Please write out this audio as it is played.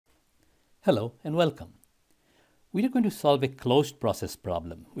Hello and welcome. We are going to solve a closed process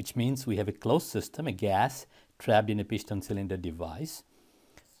problem, which means we have a closed system, a gas trapped in a piston cylinder device,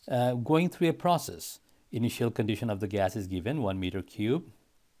 going through a process. Initial condition of the gas is given, 1 meter cube,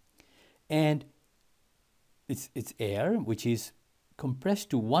 and it's air, which is compressed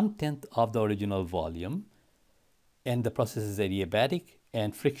to 1/10 of the original volume, and the process is adiabatic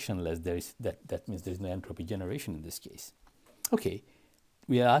and frictionless. That means there is no entropy generation in this case. Okay.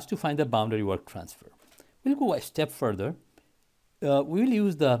 We are asked to find the boundary work transfer. We'll go a step further. We will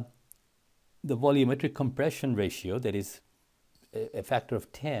use the volumetric compression ratio, that is a factor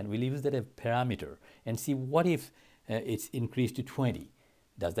of 10. We'll use that as a parameter and see what if it's increased to 20.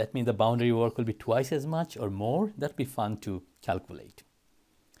 Does that mean the boundary work will be twice as much or more? That'll be fun to calculate.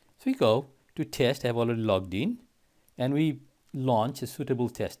 So we go to test. I've already logged in, and we launch a suitable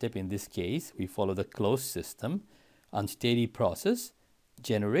test step. In this case, we follow the closed system, unsteady process,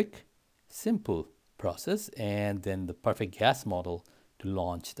 generic, simple process, and then the perfect gas model to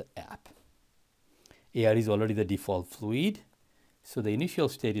launch the app. Air is already the default fluid, so the initial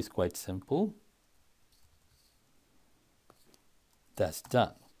state is quite simple. That's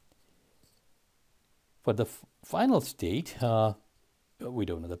done. For the final state, we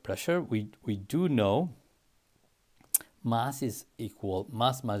don't know the pressure. We do know mass is equal,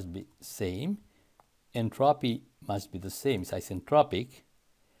 mass must be same, entropy must be the same, it's isentropic.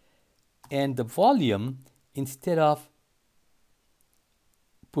 And the volume, instead of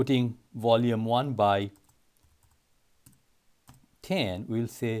putting volume 1 by 10, we'll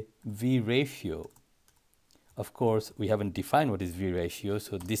say V ratio. Of course, we haven't defined what is V ratio,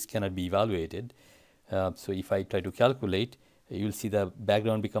 so this cannot be evaluated. So if I try to calculate, you'll see the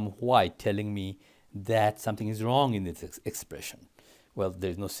background become white, telling me that something is wrong in this expression. Well,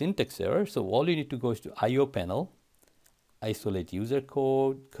 there's no syntax error, so all you need to go is to I/O panel, isolate user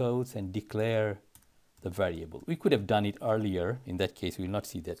codes, and declare the variable. We could have done it earlier. In that case, we will not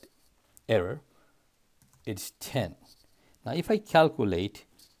see that error. It's 10. Now, if I calculate,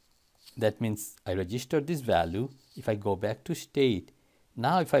 that means I register this value. If I go back to state,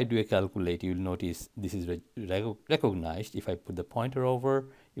 now if I do a calculate, you'll notice this is recognized. If I put the pointer over,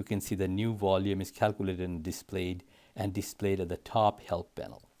 you can see the new volume is calculated and displayed at the top help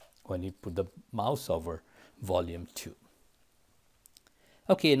panel when you put the mouse over volume 2.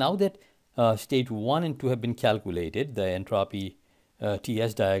 Okay, now that state 1 and 2 have been calculated, the entropy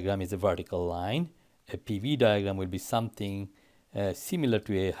TS diagram is a vertical line. A PV diagram will be something similar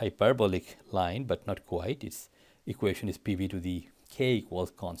to a hyperbolic line, but not quite. Its equation is PV to the K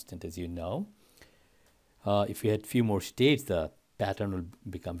equals constant, as you know. If we had few more states, the pattern will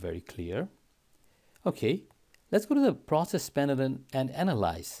become very clear. Okay, let's go to the process panel and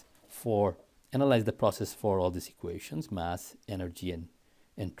analyze the process for all these equations, mass, energy, and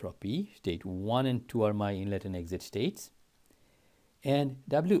entropy. State 1 and 2 are my inlet and exit states. And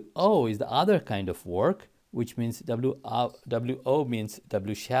WO is the other kind of work, which means WO means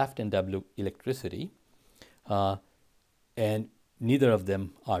W shaft and W electricity. And neither of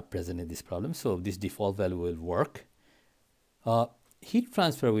them are present in this problem, so this default value will work. Heat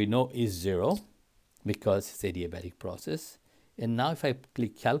transfer we know is 0 because it's a adiabatic process. And now if I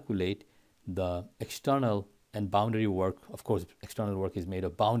click calculate, the external and boundary work, of course external work is made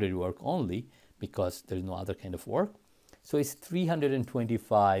of boundary work only because there is no other kind of work. So it's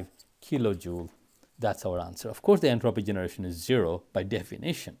 325 kilojoule. That's our answer. Of course the entropy generation is 0 by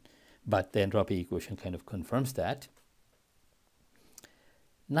definition, but the entropy equation kind of confirms that.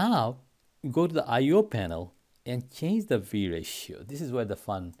 Now go to the I/O panel and change the V ratio. This is where the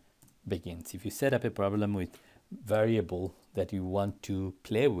fun begins. If you set up a problem with variable that you want to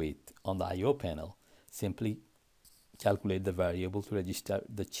play with on the I/O panel, simply calculate the variable to register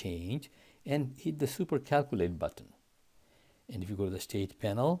the change and hit the super calculate button. And if you go to the state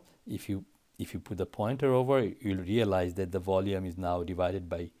panel, if you put the pointer over, you'll realize that the volume is now divided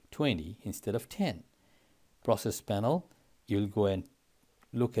by 20 instead of 10. Process panel, you'll go and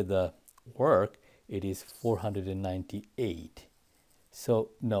look at the work. It is 498.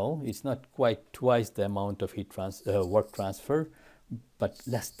 So no, it's not quite twice the amount of work transfer, but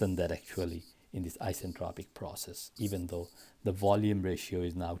less than that actually in this isentropic process, even though the volume ratio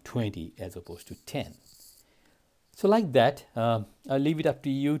is now 20 as opposed to 10. So like that, I'll leave it up to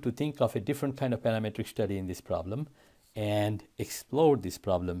you to think of a different kind of parametric study in this problem and explore this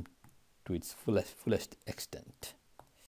problem to its fullest extent.